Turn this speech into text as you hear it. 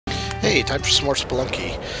Hey, time for some more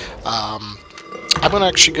Spelunky. I'm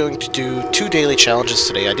actually going to do 2 daily challenges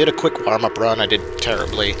today. I did a quick warm-up run. I did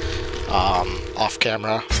terribly off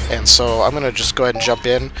camera, and so I'm going to just go ahead and jump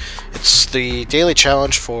in. It's the daily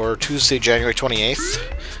challenge for Tuesday, January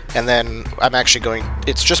 28th, and then I'm actually going...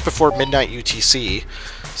 It's just before midnight UTC,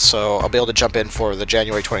 so I'll be able to jump in for the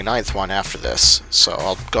January 29th one after this. So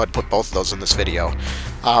I'll go ahead and put both of those in this video.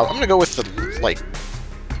 I'm going to go with the, like,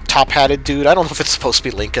 top-hatted dude. I don't know if it's supposed to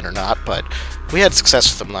be Lincoln or not, but we had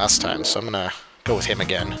success with him last time, so I'm gonna go with him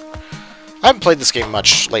again. I haven't played this game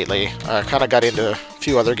much lately. I kind of got into a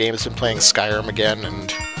few other games, been playing Skyrim again,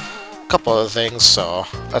 and a couple other things, so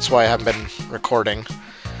that's why I haven't been recording.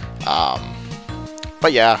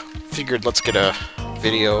 But yeah, figured let's get a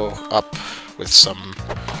video up with some...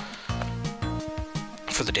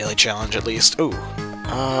 for the daily challenge, at least. Ooh,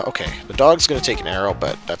 okay. The dog's gonna take an arrow,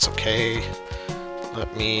 but that's okay.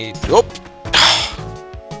 Let me... Oh!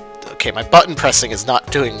 Okay, my button pressing is not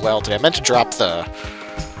doing well today. I meant to drop the...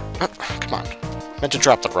 come on. I meant to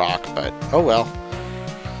drop the rock, but oh well.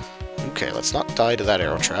 Okay, let's not die to that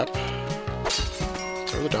arrow trap.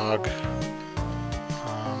 Throw the dog.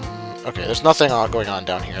 Okay, there's nothing going on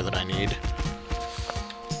down here that I need.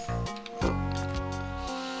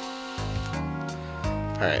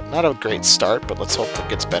 Alright, not a great start, but let's hope it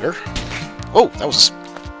gets better. Oh, that was...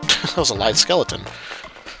 that was a live skeleton.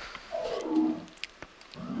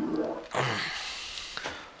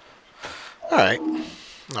 Alright.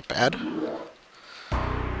 Not bad.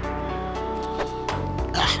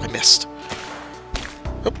 Ah, I missed.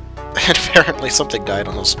 Oh, and apparently something died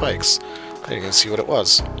on those spikes. I didn't even see what it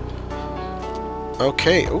was.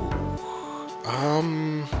 Okay, ooh.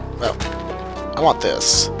 Well, I want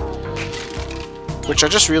this. Which I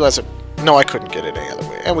just realized that... No, I couldn't get it any other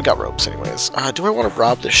way. And we got ropes anyways. Do I want to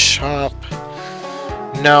rob this shop?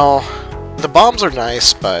 No. The bombs are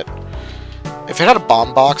nice, but... if it had a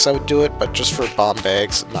bomb box, I would do it, but just for bomb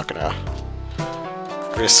bags, I'm not gonna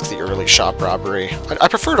risk the early shop robbery. I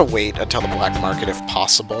prefer to wait until the black market if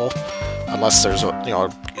possible, unless there's a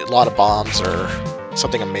lot of bombs or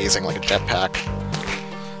something amazing like a jetpack.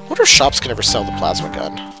 I wonder if shops can ever sell the plasma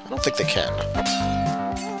gun. I don't think they can.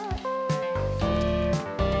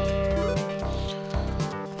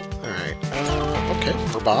 Okay,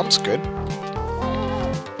 for bombs, good.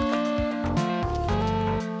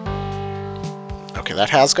 Okay, that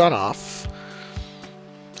has gone off.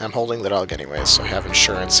 I'm holding the dog anyway, so I have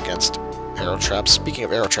insurance against arrow traps. Speaking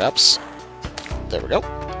of arrow traps, there we go.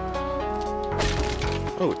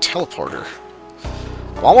 Oh, teleporter.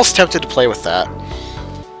 I'm almost tempted to play with that.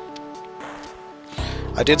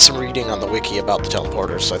 I did some reading on the wiki about the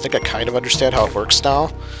teleporter, so I think I kind of understand how it works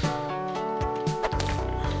now.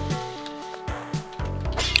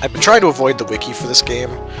 I've been trying to avoid the wiki for this game,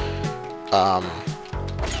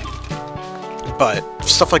 but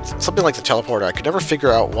something like the teleporter, I could never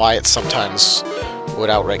figure out why it sometimes would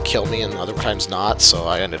outright kill me and other times not, so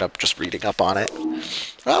I ended up just reading up on it. Well,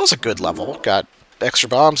 that was a good level. Got extra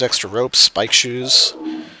bombs, extra ropes, spike shoes.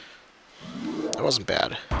 That wasn't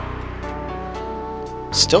bad.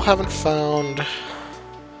 Still haven't found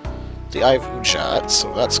the Eye of Ujat,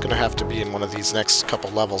 so that's going to have to be in one of these next couple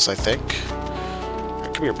levels, I think.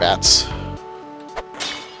 Come here, bats.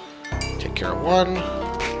 Take care of one.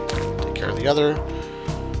 Take care of the other.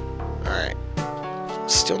 Alright.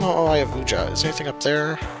 Still no Eye of Ujat. Is there anything up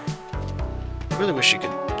there? I really wish you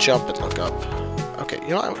could jump and look up. Okay, you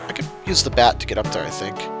know, I could use the bat to get up there, I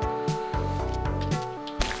think.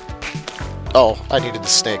 Oh, I needed the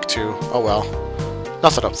snake, too. Oh well.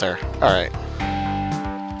 Nothing up there. Alright.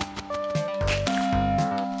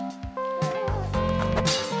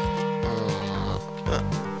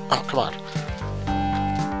 Oh, come on.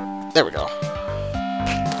 There we go.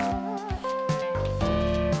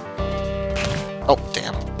 Oh,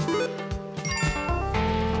 damn.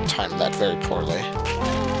 Timed that very poorly.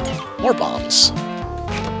 More bombs.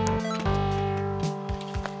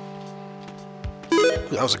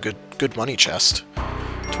 Ooh, that was a good money chest.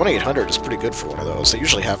 2,800 is pretty good for one of those. They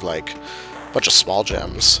usually have, like, a bunch of small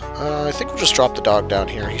gems. I think we'll just drop the dog down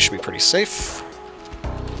here. He should be pretty safe.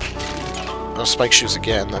 No spike shoes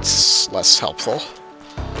again, that's less helpful.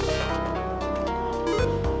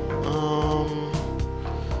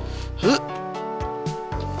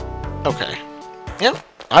 Okay. Yeah,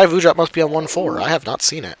 Eye of Ujat must be on 1-4. I have not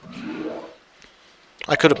seen it.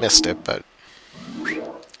 I could have missed it, but...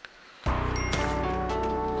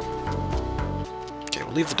 okay,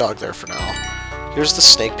 we'll leave the dog there for now. Here's the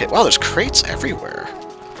snake pit. Wow, there's crates everywhere.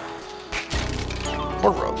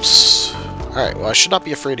 More ropes. Alright, well I should not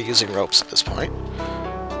be afraid of using ropes at this point.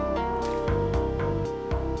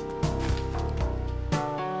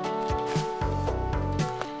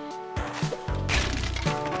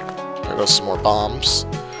 go some more bombs.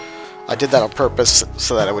 I did that on purpose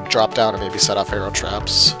so that I would drop down and maybe set off arrow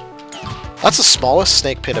traps. That's the smallest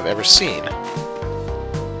snake pit I've ever seen.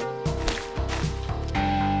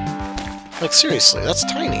 Like, seriously, that's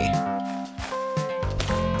tiny.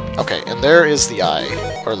 Okay, and there is the eye,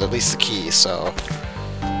 or at least the key, so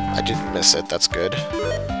I didn't miss it. That's good.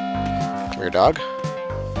 Come here, dog.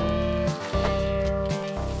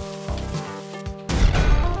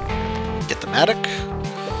 Get the mattock.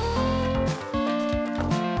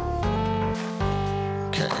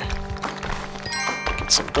 Okay.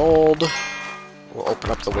 Get some gold. We'll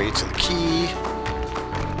open up the way to the key.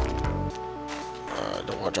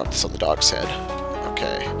 Don't want to drop this on the dog's head.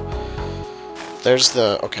 Okay. There's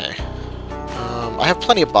the... okay. I have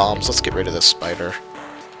plenty of bombs. Let's get rid of this spider.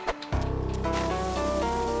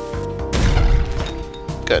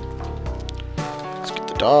 Good. Let's get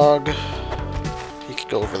the dog. He could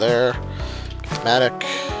go over there. Get the mattock.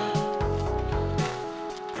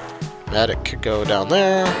 Mattock could go down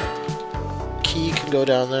there. Key can go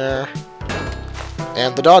down there.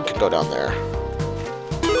 And the dog can go down there.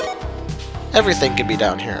 Everything can be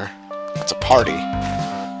down here. That's a party.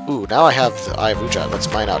 Ooh, now I have the Eye of Ujat.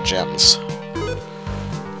 Let's mine out gems.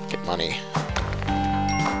 Get money.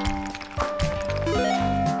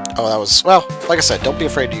 Oh, that was... well, like I said, don't be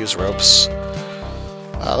afraid to use ropes.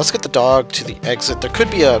 Let's get the dog to the exit. There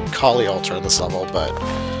could be a Kali altar on this level, but...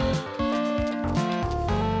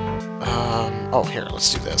 oh, here,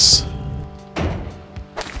 let's do this.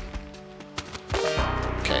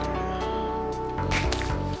 Okay.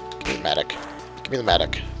 Give me the mattock. Give me the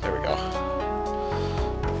mattock. There we go.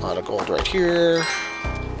 A lot of gold right here.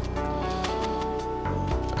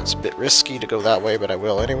 It's a bit risky to go that way, but I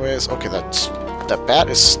will anyways. Okay, that bat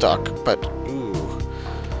is stuck, but ooh.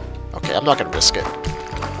 Okay, I'm not gonna risk it.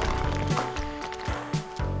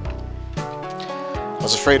 I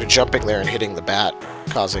was afraid of jumping there and hitting the bat,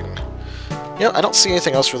 causing... you know, I don't see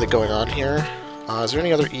anything else really going on here. Is there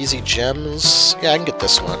any other easy gems? Yeah, I can get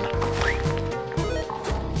this one.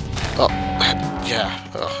 Oh, yeah.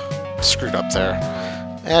 Ugh, screwed up there.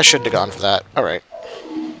 I shouldn't have gone for that. Alright.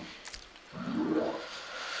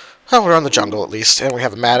 Oh, we're on the jungle at least, and we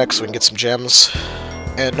have a mattock so we can get some gems.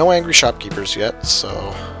 And no angry shopkeepers yet,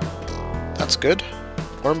 so that's good.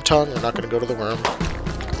 Worm tongue, we're not going to go to the worm.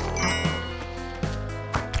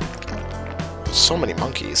 So many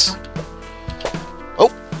monkeys.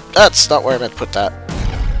 Oh, that's not where I meant to put that.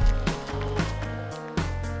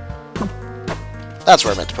 That's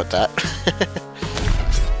where I meant to put that.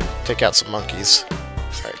 Take out some monkeys.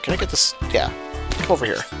 Alright, can I get this? Yeah, come over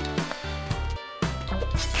here.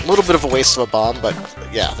 A little bit of a waste of a bomb, but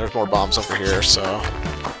yeah, there's more bombs over here, so...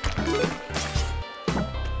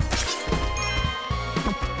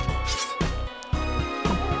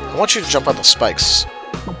 I want you to jump on the spikes.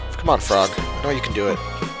 Come on, frog. I know you can do it.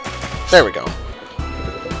 There we go.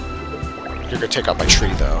 You're gonna take out my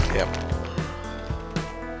tree, though. Yep.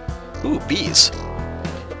 Ooh, bees.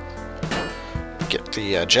 Get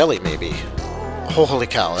the jelly, maybe. Holy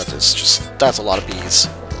cow, that is just... that's a lot of bees.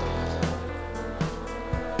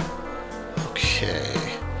 Okay.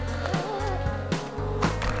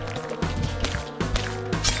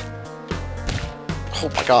 Oh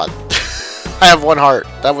my god. I have one heart.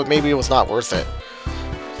 That would maybe it was not worth it.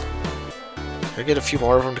 Can I get a few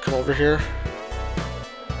more of them to come over here?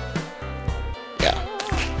 Yeah.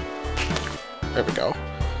 There we go.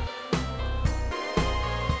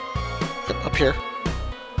 Yep, up here.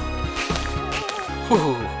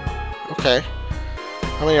 Whew. Okay.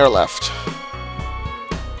 How many are left?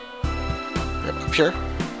 Yep, up here.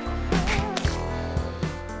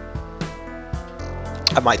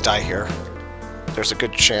 I might die here. There's a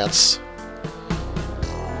good chance.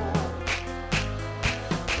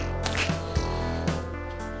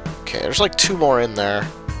 Okay, there's like 2 more in there.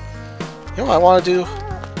 You know what I want to do?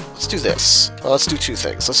 Let's do this. Well, let's do 2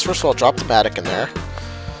 things. Let's first of all drop the mattock in there.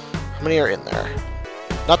 How many are in there?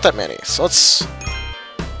 Not that many. So let's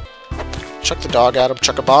chuck the dog at him.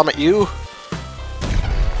 Chuck a bomb at you.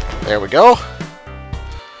 There we go.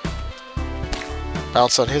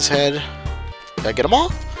 Bounce on his head. Did I get them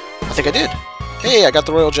all? I think I did. Hey, I got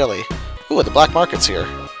the royal jelly. Ooh, the black market's here.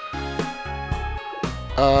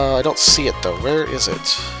 I don't see it though. Where is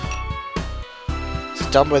it? Is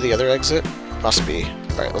it down by the other exit? Must be.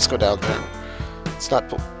 Alright, let's go down there. It's not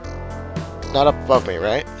up above me,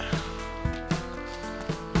 right?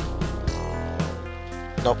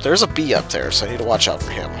 Nope, there's a bee up there, so I need to watch out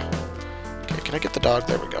for him. Okay, can I get the dog?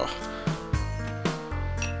 There we go.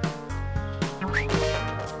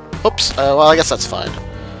 Oops, well, I guess that's fine.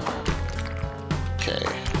 Okay,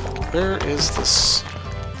 where is this?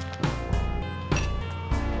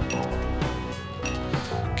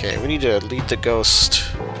 Okay, we need to lead the ghost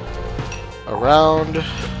around.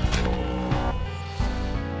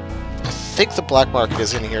 I think the black market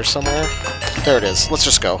is in here somewhere. There it is. Let's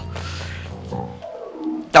just go.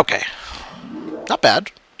 Okay. Not bad.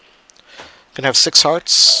 Gonna have 6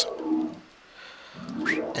 hearts.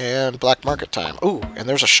 And black market time. Ooh, and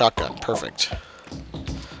there's a shotgun. Perfect.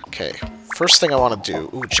 Okay. First thing I want to do...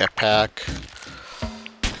 Ooh, jetpack.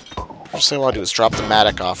 First thing I want to do is drop the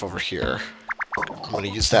Matic off over here. I'm going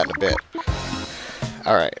to use that in a bit.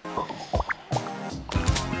 Alright.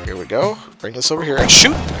 Here we go. Bring this over here and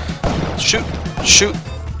shoot! Shoot! Shoot!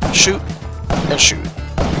 Shoot! And shoot.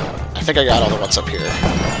 I think I got all the ones up here.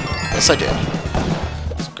 Yes, I did.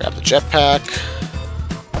 So grab the jetpack.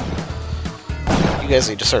 You guys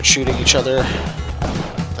need to start shooting each other.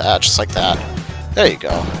 That, just like that. There you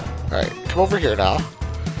go. Alright, come over here now.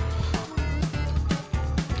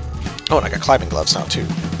 Oh, and I got climbing gloves now, too.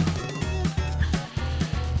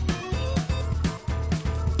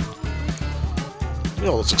 Look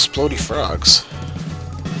at all those explodey frogs.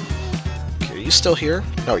 Okay, are you still here?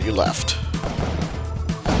 No, you left.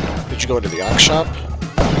 Did you go into the Ankh shop?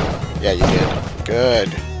 Yeah, you did.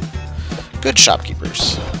 Good. Good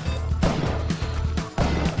shopkeepers.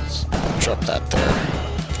 Let's drop that there.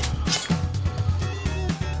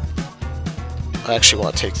 I actually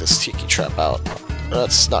want to take this tiki trap out.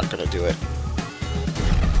 That's not going to do it.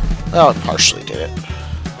 Well, it partially did it.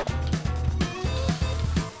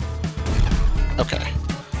 Okay.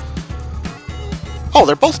 Oh,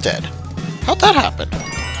 they're both dead. How'd that happen?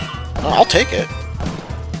 Oh, I'll take it.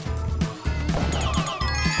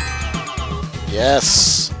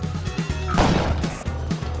 Yes.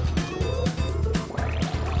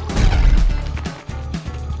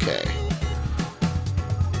 Okay.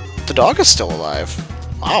 The dog is still alive.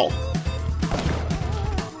 Wow.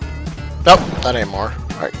 Nope, not anymore.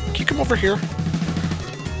 Alright, can you come over here?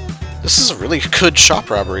 This is a really good shop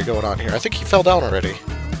robbery going on here. I think he fell down already.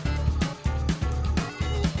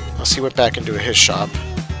 Unless he went back into his shop.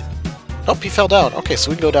 Nope, he fell down. Okay, so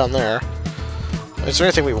we can go down there. Is there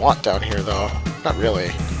anything we want down here, though? Not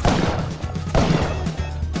really.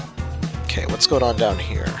 Okay, what's going on down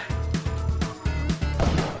here?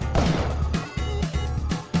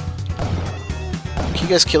 Can you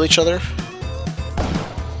guys kill each other?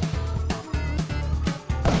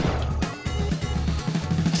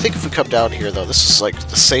 I think if we come down here, though, this is like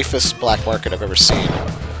the safest black market I've ever seen.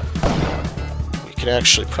 We can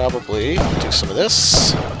actually probably do some of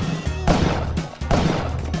this.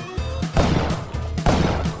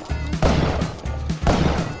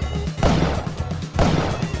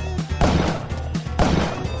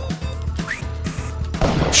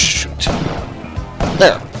 Oh, shoot.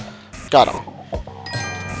 There. Got him.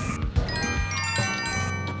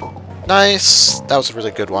 Nice. That was a really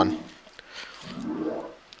good one.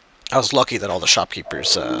 I was lucky that all the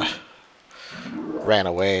shopkeepers ran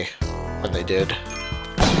away when they did.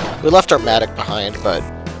 We left our Matic behind, but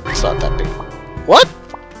it's not that big. What?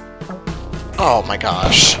 Oh my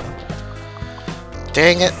gosh.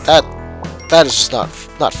 Dang it. That is just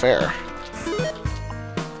not fair.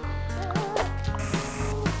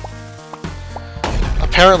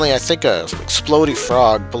 Apparently, I think a explodey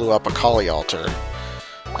frog blew up a Kali altar.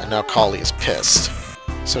 And now Kali is pissed.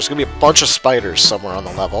 So there's going to be a bunch of spiders somewhere on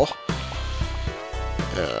the level.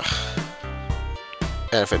 Ugh.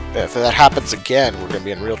 And if that happens again, we're going to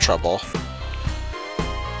be in real trouble.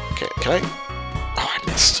 Okay, can I... Oh, I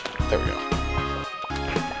missed. There we go.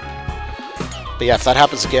 But yeah, if that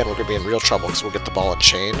happens again, we're going to be in real trouble because we'll get the ball and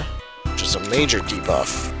chain, which is a major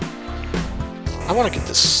debuff. I want to get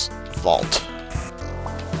this vault.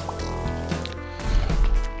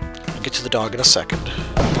 I'll get to the dog in a second.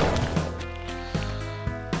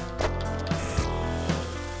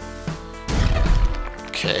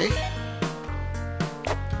 Okay.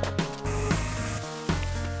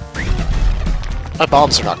 My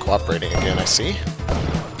bombs are not cooperating again, I see.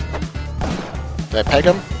 Did I peg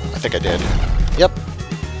him? I think I did. Yep.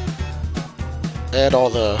 And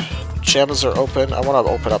all the gems are open. I want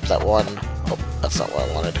to open up that one. Oh, that's not what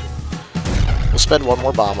I wanted. We'll spend one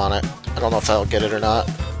more bomb on it. I don't know if that'll get it or not.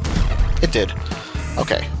 It did.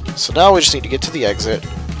 Okay. So now we just need to get to the exit.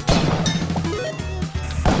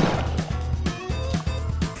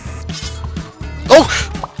 Oh!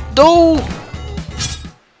 No!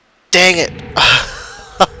 Dang it!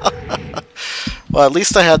 Well, at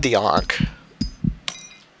least I had the Ankh.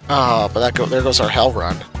 Ah, but there goes our hell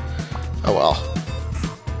run. Oh well.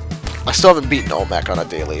 I still haven't beaten Olmec on a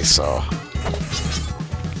daily, so...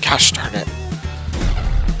 Gosh darn it.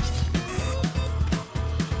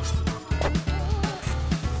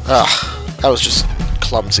 Ugh, that was just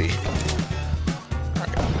clumsy.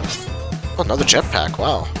 Alright. Oh, another jetpack,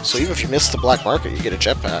 wow. So even if you miss the black market, you get a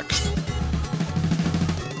jetpack.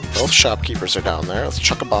 Both shopkeepers are down there. Let's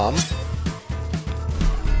chuck a bomb.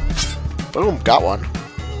 Boom, got one.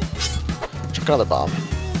 Chuck another bomb.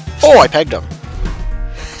 Oh, I pegged him.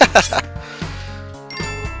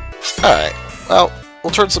 Alright, well, we'll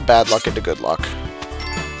turn some bad luck into good luck.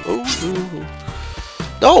 Ooh, ooh.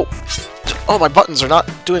 No! Oh, my buttons are not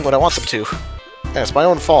doing what I want them to. Yeah, it's my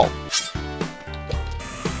own fault.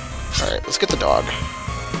 Alright, let's get the dog.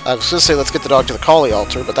 I was going to say let's get the dog to the Kali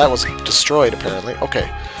altar, but that was destroyed, apparently. Okay.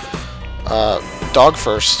 Dog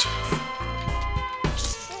first.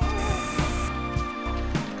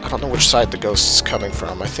 I don't know which side the ghost is coming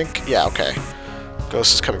from. I think... yeah, okay.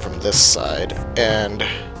 Ghost is coming from this side, and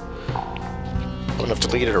I'm going to have to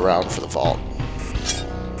lead it around for the vault.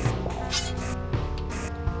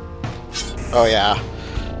 Oh, yeah.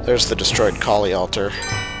 There's the destroyed Kali altar.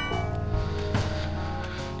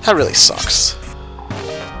 That really sucks.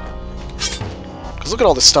 Because look at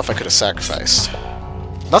all this stuff I could have sacrificed.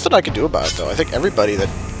 Nothing I can do about it, though. I think everybody that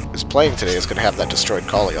is playing today is going to have that destroyed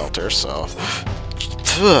Kali altar, so...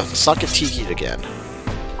 let's not get tiki'd again.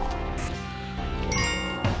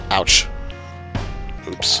 Ouch.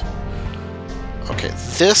 Oops. Okay,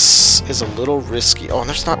 this is a little risky. Oh, and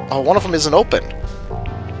there's not... oh, one of them isn't open.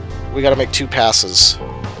 We gotta make 2 passes.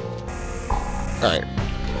 Alright.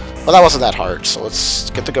 Well, that wasn't that hard, so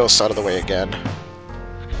let's get the ghosts out of the way again.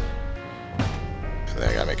 And then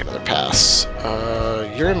I gotta make another pass.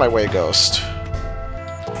 You're in my way, ghost. There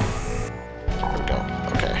we go.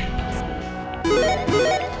 Okay.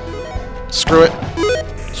 Screw it.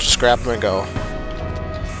 Let's just grab them and go.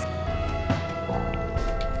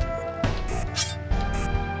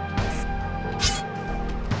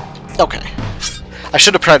 Okay. I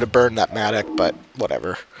should have tried to burn that Matic, but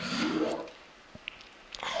whatever.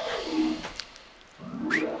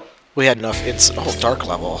 We had enough oh, dark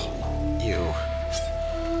level. You.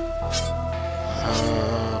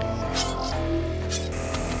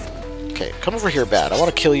 Okay, come over here, Bad. I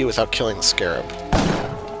want to kill you without killing the Scarab.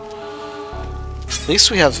 At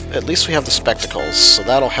least we have the spectacles, so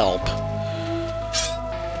that'll help.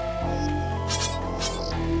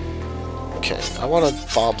 Okay, I want to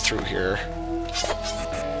bomb through here.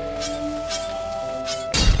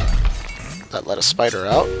 That let a spider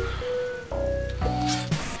out.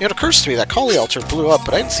 It occurs to me that Kali altar blew up,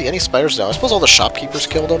 but I didn't see any spiders now. I suppose all the shopkeepers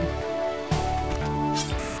killed them.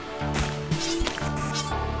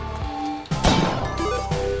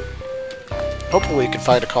 Hopefully we can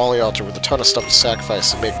find a Kali altar with a ton of stuff to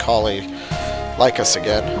sacrifice and make Kali like us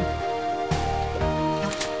again.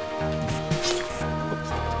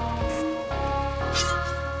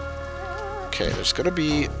 Okay, there's gonna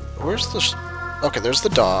be... where's the... okay, there's the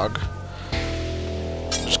dog.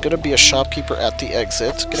 There's gonna be a shopkeeper at the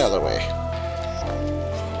exit. Get out of the way.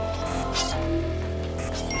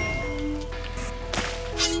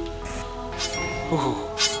 Ooh.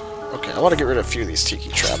 Okay, I want to get rid of a few of these tiki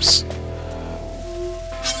traps.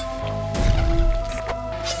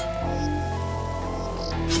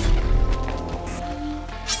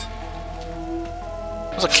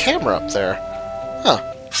 There's a camera up there. Huh.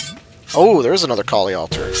 Oh, there's another Kali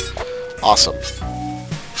altar. Awesome.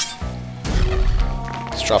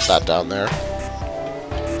 Let's drop that down there.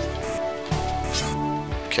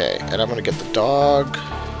 Okay, and I'm gonna get the dog.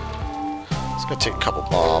 It's gonna take a couple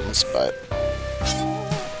bombs, but...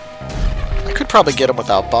 I could probably get him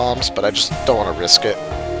without bombs, but I just don't want to risk it.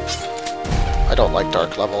 I don't like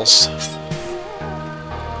dark levels.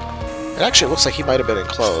 And actually, it looks like he might have been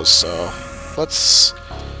enclosed, so... let's...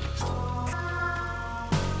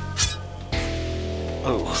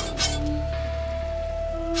 ooh.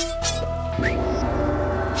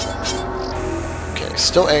 Okay,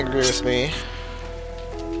 still angry with me.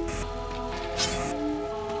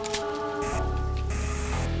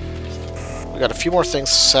 We got a few more things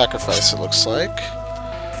to sacrifice, it looks like.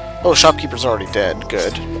 Oh, shopkeeper's already dead.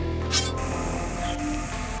 Good.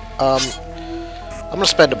 I'm gonna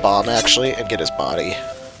spend a bomb, actually, and get his body.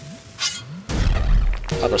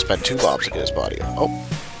 I'm gonna spend 2 bombs to get his body. Oh.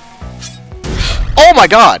 Oh my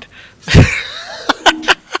god!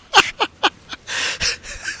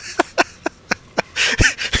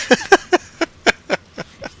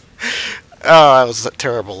 Oh, that was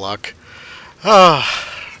terrible luck. Oh.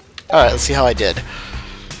 Alright, let's see how I did.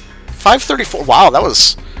 534. Wow, that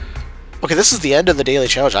was... okay, this is the end of the daily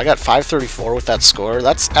challenge. I got 534 with that score.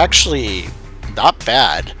 That's actually not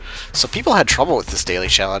bad. So people had trouble with this daily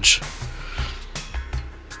challenge.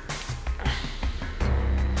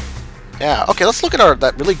 Yeah, okay, let's look at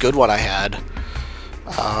that really good one I had.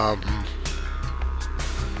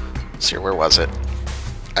 Let's see, where was it?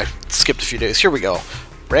 skipped a few days. Here we go.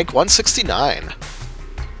 Rank 169.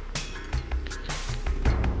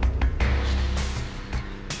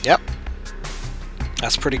 Yep.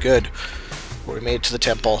 That's pretty good. We made it to the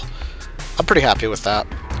temple. I'm pretty happy with that.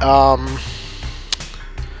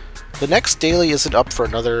 The next daily isn't up for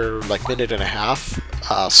another like minute and a half,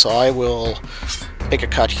 so I will make a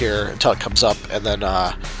cut here until it comes up, and then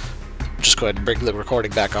just go ahead and bring the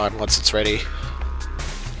recording back on once it's ready.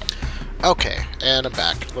 Okay, and I'm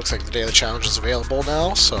back. Looks like the daily challenge is available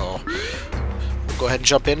now, so we'll go ahead and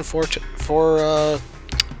jump in for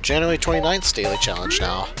January 29th daily challenge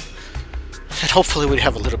now. And hopefully we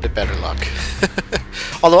have a little bit better luck.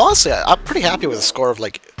 Although honestly, I'm pretty happy with a score of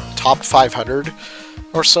like top 500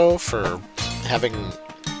 or so for having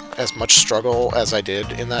as much struggle as I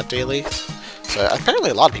did in that daily. So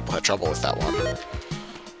apparently a lot of people had trouble with that one.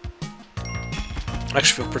 I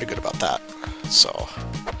actually feel pretty good about that. So,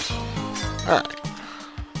 alright.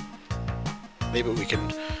 Maybe we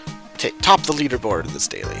can top the leaderboard in this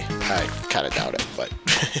daily. I kind of doubt it, but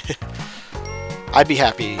I'd be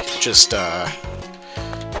happy just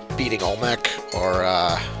beating Olmec or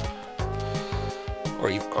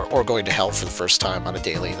going to hell for the first time on a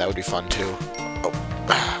daily. That would be fun too. Oh,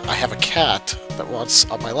 I have a cat that wants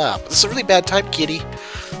on my lap. This is a really bad time, kitty.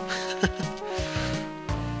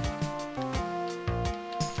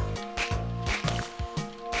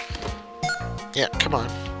 Yeah, come on.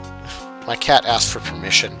 My cat asked for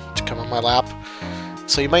permission to come on my lap,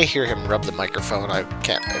 so you might hear him rub the microphone. I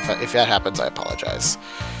can't. If that happens, I apologize.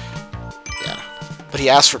 Yeah, but he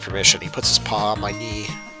asked for permission. He puts his paw on my knee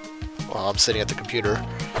while I'm sitting at the computer.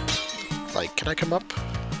 Like, can I come up?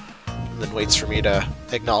 And then waits for me to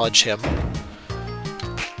acknowledge him.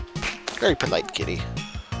 Very polite kitty.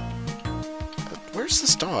 Where's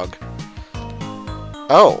this dog?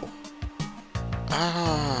 Oh.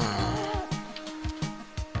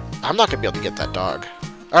 I'm not gonna be able to get that dog.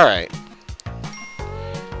 Alright.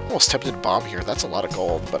 Almost tempted to bomb here. That's a lot of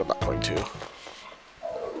gold, but I'm not going to.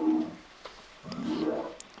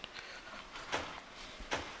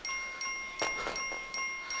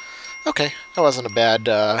 Okay, that wasn't a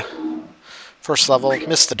bad first level.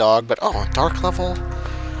 Missed the dog, but oh, dark level?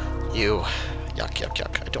 You. Yuck, yuck,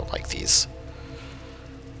 yuck. I don't like these.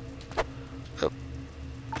 Oh.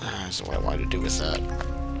 That's what I wanted to do with that.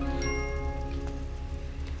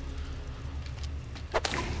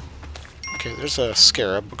 Okay, there's a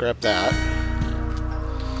scarab. We'll grab that.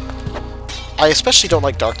 I especially don't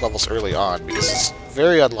like dark levels early on, because it's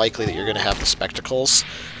very unlikely that you're going to have the spectacles,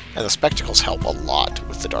 and the spectacles help a lot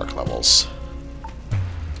with the dark levels.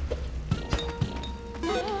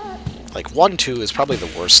 Like 1-2 is probably the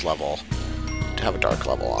worst level to have a dark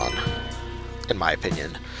level on, in my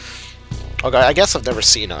opinion. Okay, I guess I've never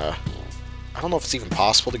seen a... I don't know if it's even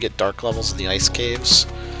possible to get dark levels in the ice caves,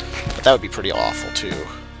 but that would be pretty awful too.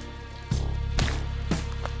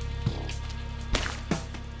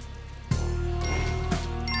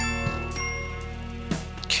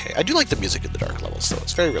 Okay, I do like the music in the dark levels though,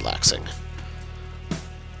 it's very relaxing.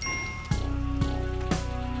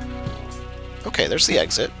 Okay, there's the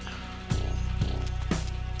exit.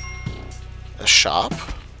 A shop.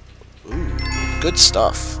 Ooh, good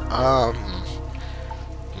stuff. Let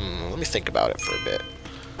me think about it for a bit.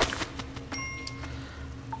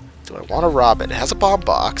 Do I want to rob it? It has a bomb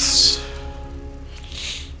box.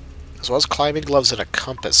 As well as climbing gloves and a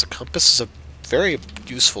compass. A compass is a very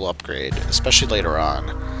useful upgrade, especially later on.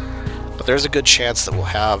 But there's a good chance that we'll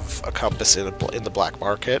have a compass in the black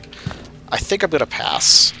market. I think I'm going to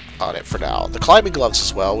pass on it for now. The climbing gloves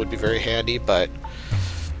as well would be very handy, but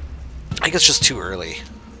I think it's just too early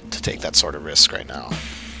to take that sort of risk right now.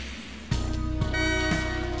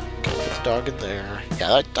 Okay, put the dog in there.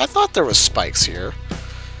 Yeah, I thought there was spikes here.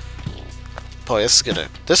 Boy,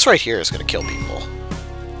 this right here is gonna kill people.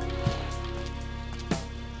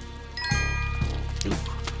 Oop.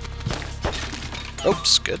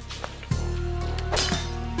 Oops, good.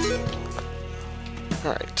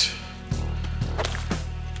 Alright.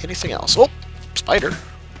 Anything else? Oh! Spider!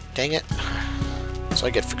 Dang it. That's what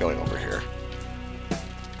I get for going over here.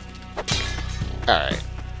 Alright.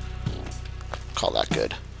 Call that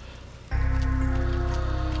good.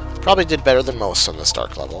 Probably did better than most on this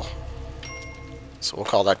dark level. So we'll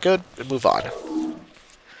call that good and move on.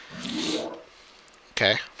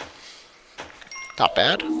 Okay. Not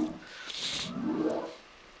bad.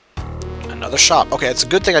 Another shop. Okay, it's a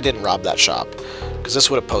good thing I didn't rob that shop, because this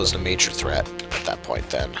would have posed a major threat at that point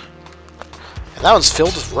then. And that one's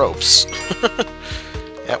filled with ropes.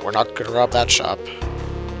 Yeah, we're not going to rob that shop.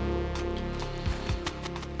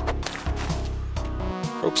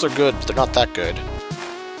 Ropes are good, but they're not that good.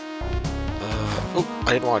 Oh,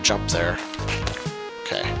 I didn't want to jump there.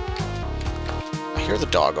 Okay. I hear the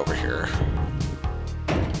dog over here.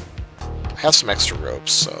 I have some extra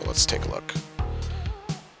ropes, so let's take a look.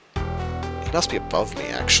 He must be above me,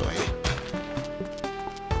 actually.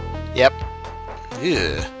 Yep.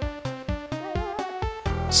 Ew.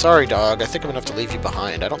 Sorry, dog. I think I'm gonna have to leave you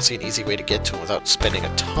behind. I don't see an easy way to get to him without spending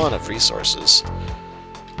a ton of resources.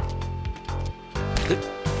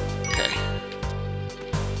 Okay.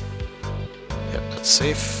 Yep, that's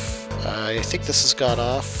safe. I think this has got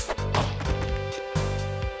off.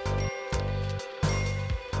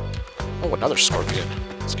 Oh, another scorpion.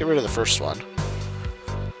 Let's get rid of the first one.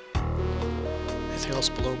 Anything else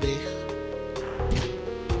below me?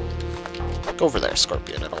 Go over there,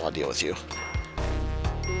 scorpion. I don't want to deal with you.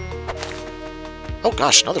 Oh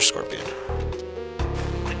gosh, another scorpion.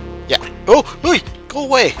 Yeah. Oh, hey, go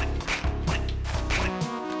away.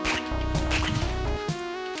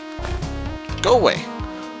 Go away.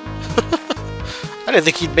 I didn't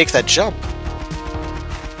think he'd make that jump.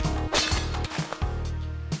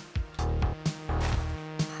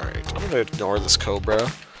 Alright, I'm gonna ignore this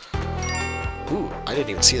cobra. Ooh, I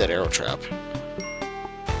didn't even see that arrow trap.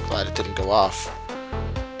 Glad it didn't go off.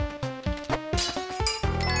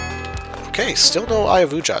 Okay, still no Eye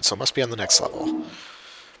of Ujat, so it must be on the next level.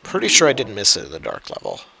 Pretty sure I didn't miss it in the dark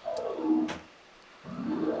level.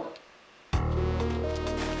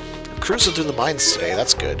 I'm cruising through the mines today,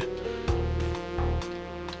 that's good.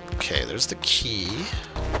 Okay, there's the key.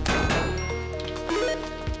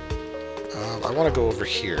 I want to go over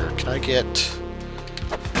here. Can I get...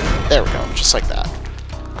 There we go, just like that.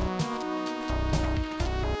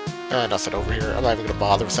 Nothing over here. I'm not even going to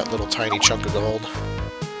bother with that little tiny chunk of gold.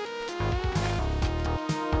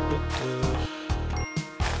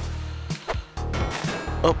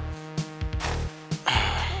 Oh.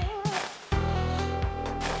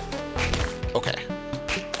 Okay.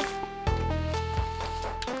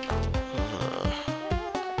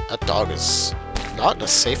 That dog is not in a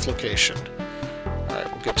safe location. Alright,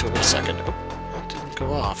 we'll get to it in a second. Oh, that didn't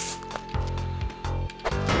go off.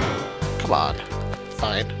 Come on.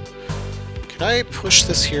 Fine. Can I push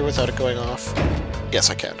this here without it going off? Yes,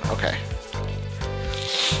 I can. Okay.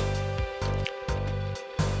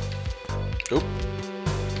 Oop.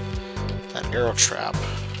 That arrow trap.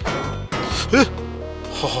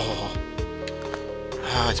 Oh.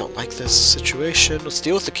 I don't like this situation. Let's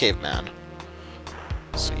deal with the caveman.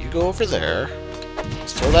 So you go over there.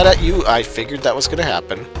 Let's throw that at you. I figured that was going to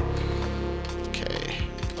happen. Okay.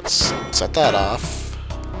 Let's set that off.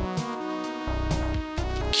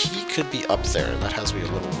 Key could be up there, and that has me a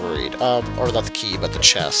little worried. Or not the key, but the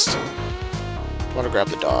chest. I want to grab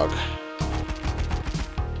the dog.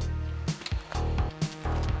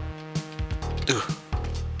 Ooh.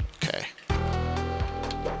 Okay.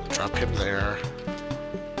 Drop him there.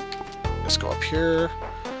 Let's go up here.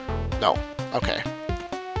 No. Okay.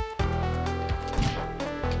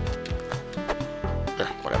 There,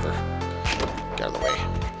 whatever. Get out of the way.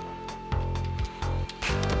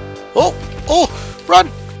 Oh! Oh! Run!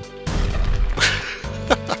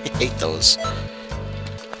 I hate those.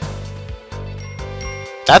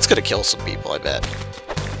 That's gonna kill some people, I bet.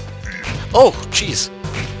 Oh, jeez.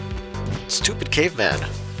 Stupid caveman.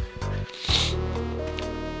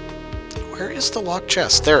 Where is the locked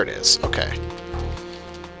chest? There it is. Okay.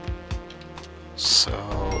 So...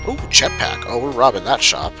 Ooh, jetpack. Oh, we're robbing that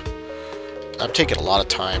shop. I'm taking a lot of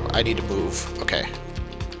time. I need to move. Okay.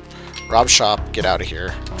 Rob shop. Get out of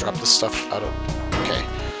here. Drop this stuff out of... Okay.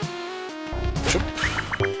 Shoop.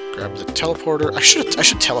 Grab the teleporter. I should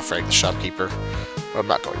telefrag the shopkeeper. But I'm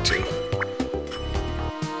not going to.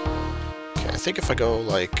 Okay, I think if I go,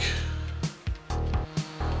 like...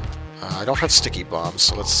 I don't have sticky bombs,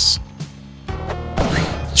 so let's...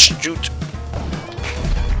 Shoot!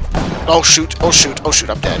 Oh shoot! Oh shoot! Oh shoot!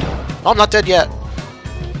 I'm dead. Oh, I'm not dead yet!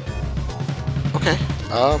 Okay.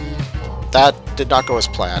 That did not go as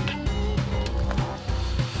planned.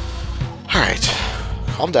 Alright.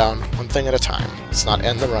 Calm down. One thing at a time. Let's not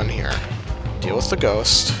end the run here. Deal with the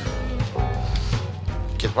ghost.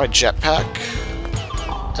 Get my jetpack.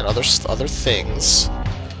 And other things.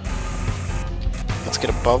 Let's get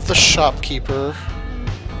above the shopkeeper.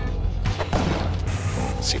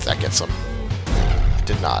 Let's see if that gets him. It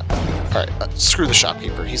did not. Alright, screw the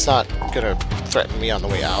shopkeeper. He's not gonna threaten me on the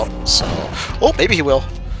way out, so... Oh, maybe he will.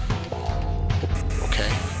 Okay.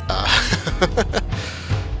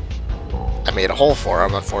 I made a hole for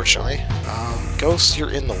him, unfortunately. Ghost,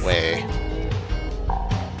 you're in the way.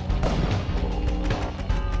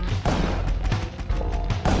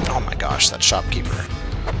 Oh my gosh, that shopkeeper.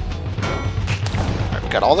 Alright, we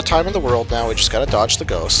got all the time in the world now, we just gotta dodge the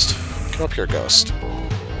ghost. Come up here, ghost.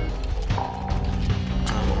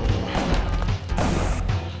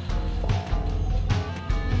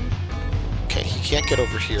 Okay, he can't get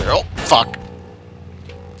over here. Oh, fuck!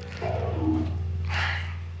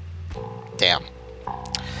 Damn.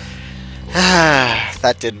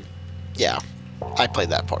 That didn't... Yeah, I played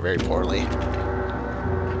that part very poorly.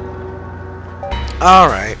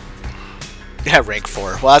 Alright. Yeah, rank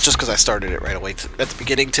 4. Well, that's just because I started it right away at the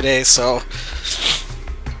beginning today, so...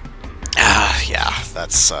 yeah,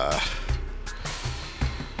 that's,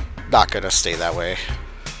 not gonna stay that way.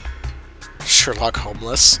 Sherlock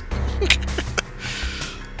homeless.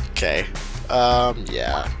 Okay.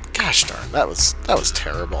 Yeah. Gosh darn, that was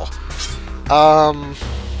terrible.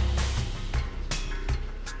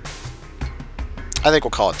 I think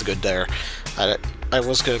we'll call it the good there. I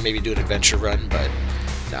was gonna maybe do an adventure run, but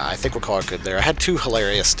nah, I think we'll call it good there. I had 2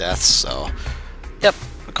 hilarious deaths, so yep,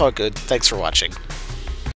 we'll call it good. Thanks for watching.